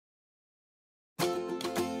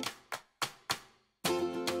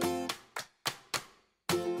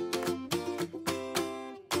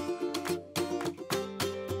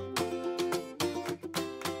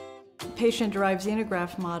patient-derived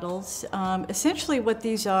xenograft models. Essentially what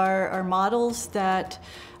these are models that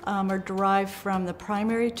are derived from the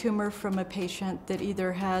primary tumor from a patient that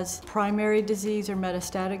either has primary disease or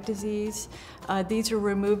metastatic disease. These are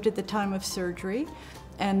removed at the time of surgery,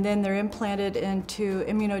 and then they're implanted into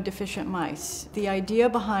immunodeficient mice. The idea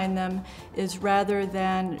behind them is, rather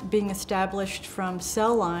than being established from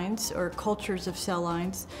cell lines or cultures of cell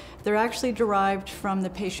lines, they're actually derived from the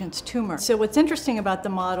patient's tumor. So what's interesting about the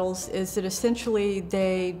models is that essentially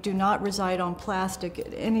they do not reside on plastic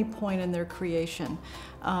at any point in their creation,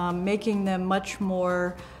 making them much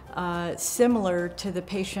more similar to the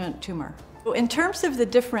patient tumor. In terms of the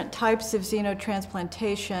different types of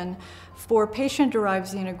xenotransplantation, for patient-derived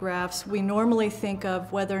xenografts, we normally think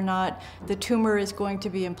of whether or not the tumor is going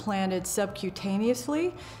to be implanted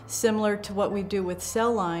subcutaneously, similar to what we do with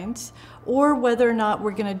cell lines, or whether or not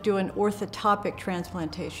we're going to do an orthotopic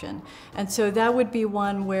transplantation. And so that would be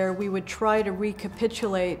one where we would try to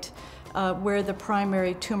recapitulate where the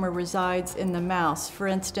primary tumor resides in the mouse. For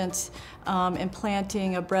instance,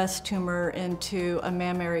 implanting a breast tumor into a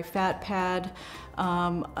mammary fat pad.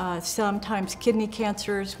 Sometimes kidney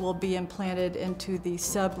cancers will be implanted into the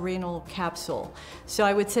subrenal capsule. So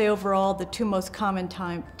I would say overall the two most common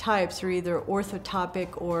types are either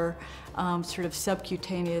orthotopic or sort of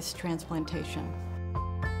subcutaneous transplantation.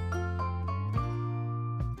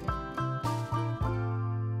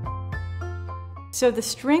 So the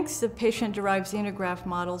strengths of patient-derived xenograft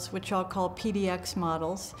models, which I'll call PDX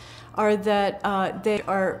models, are that they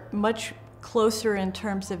are much closer in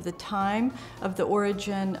terms of the time of the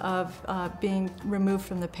origin of being removed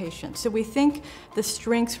from the patient. So we think the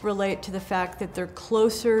strengths relate to the fact that they're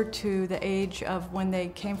closer to the age of when they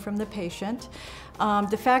came from the patient.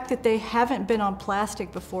 The fact that they haven't been on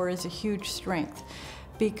plastic before is a huge strength,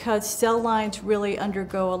 because cell lines really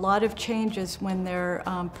undergo a lot of changes when they're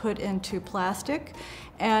put into plastic.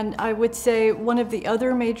 And I would say one of the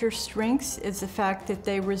other major strengths is the fact that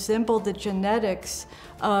they resemble the genetics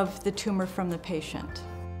of the tumor from the patient.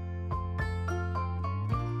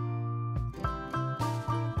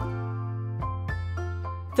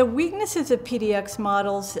 The weaknesses of PDX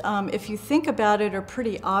models, if you think about it, are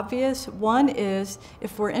pretty obvious. One is,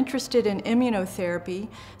 if we're interested in immunotherapy,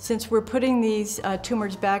 since we're putting these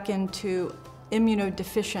tumors back into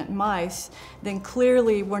immunodeficient mice, then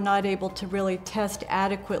clearly we're not able to really test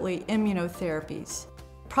adequately immunotherapies.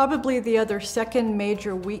 Probably the other second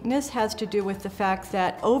major weakness has to do with the fact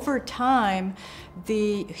that over time,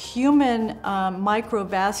 the human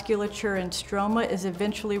microvasculature and stroma is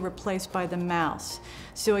eventually replaced by the mouse.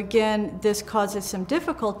 So again, this causes some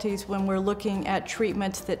difficulties when we're looking at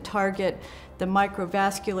treatments that target the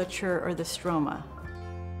microvasculature or the stroma.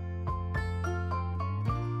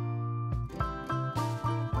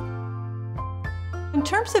 In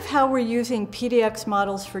terms of how we're using PDX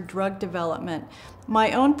models for drug development,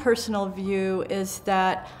 my own personal view is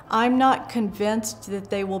that I'm not convinced that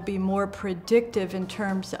they will be more predictive in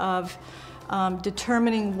terms of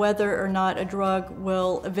determining whether or not a drug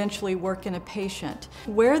will eventually work in a patient.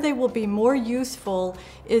 Where they will be more useful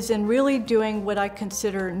is in really doing what I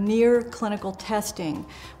consider near clinical testing,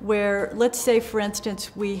 where, let's say for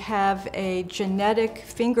instance, we have a genetic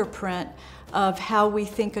fingerprint of how we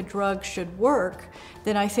think a drug should work,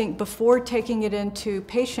 then I think before taking it into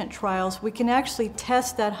patient trials, we can actually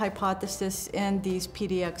test that hypothesis in these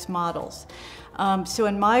PDX models. So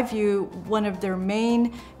in my view, one of their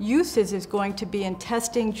main uses is going to be in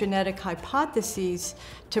testing genetic hypotheses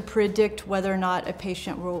to predict whether or not a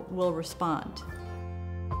patient will respond.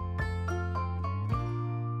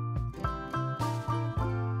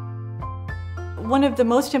 One of the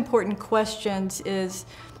most important questions is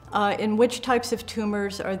in which types of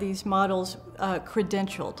tumors are these models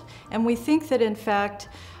credentialed? And we think that in fact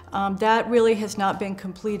that really has not been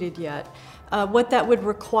completed yet. What that would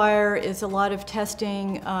require is a lot of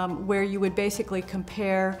testing where you would basically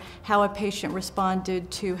compare how a patient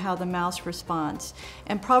responded to how the mouse responds.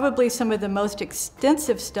 And probably some of the most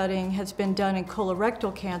extensive studying has been done in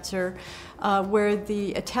colorectal cancer, where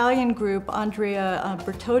the Italian group, Andrea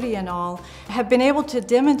Bertotti et al., have been able to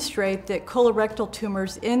demonstrate that colorectal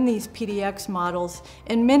tumors in these PDX models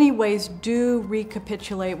in many ways do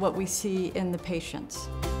recapitulate what we see in the patients.